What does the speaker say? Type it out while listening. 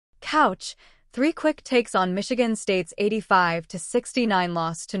couch, 3 quick takes on Michigan State's 85-69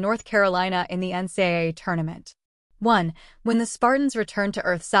 loss to North Carolina in the NCAA tournament. 1. When the Spartans returned to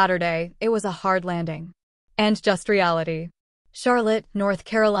Earth Saturday, it was a hard landing. And just reality. Charlotte, North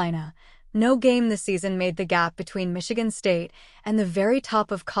Carolina. No game this season made the gap between Michigan State and the very top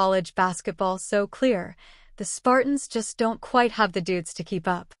of college basketball so clear. The Spartans just don't quite have the dudes to keep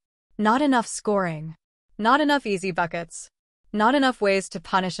up. Not enough scoring. Not enough easy buckets. Not enough ways to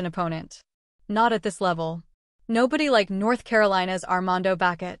punish an opponent. Not at this level. Nobody like North Carolina's Armando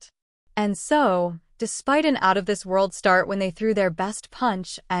Bacot. And so, despite an out-of-this-world start when they threw their best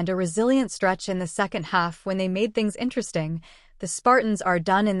punch and a resilient stretch in the second half when they made things interesting, the Spartans are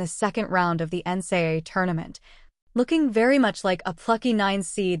done in the second round of the NCAA tournament, looking very much like a plucky 9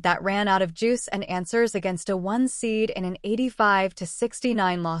 seed that ran out of juice and answers against a 1 seed in an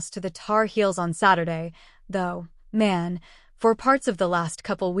 85-69 loss to the Tar Heels on Saturday, though, man, for parts of the last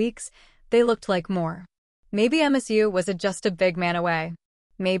couple weeks, they looked like more. Maybe MSU was just a big man away.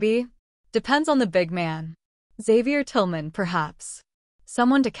 Maybe. Depends on the big man. Xavier Tillman, perhaps.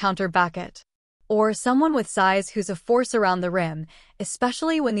 Someone to counter Bacot. Or someone with size who's a force around the rim,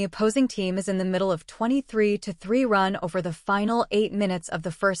 especially when the opposing team is in the middle of 23-3 run over the final 8 minutes of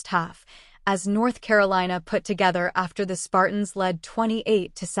the first half, as North Carolina put together after the Spartans led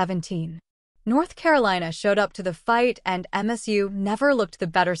 28-17. North Carolina showed up to the fight and MSU never looked the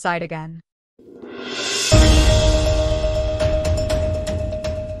better side again.